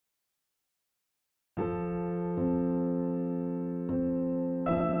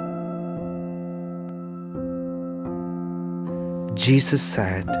Jesus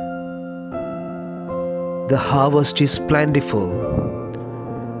said, "The harvest is plentiful,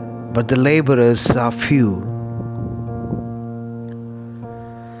 but the laborers are few.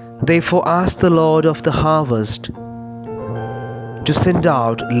 Therefore ask the Lord of the harvest to send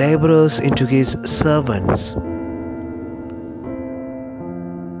out laborers into his servants."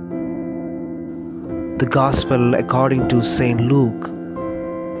 The Gospel according to St. Luke,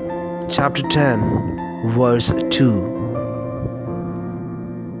 chapter 10, verse 2.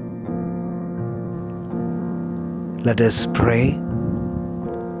 Let us pray.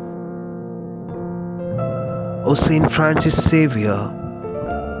 O Saint Francis Xavier,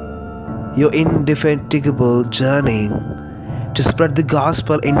 your indefatigable journeying to spread the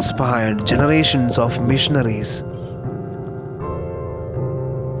gospel inspired generations of missionaries.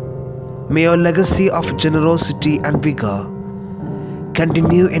 May your legacy of generosity and vigor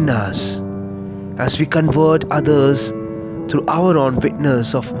continue in us as we convert others through our own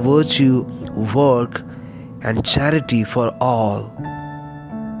witness of virtue, work, and charity for all.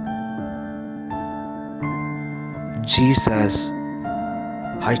 Jesus,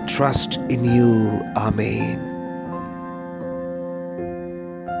 I trust in you. Amen.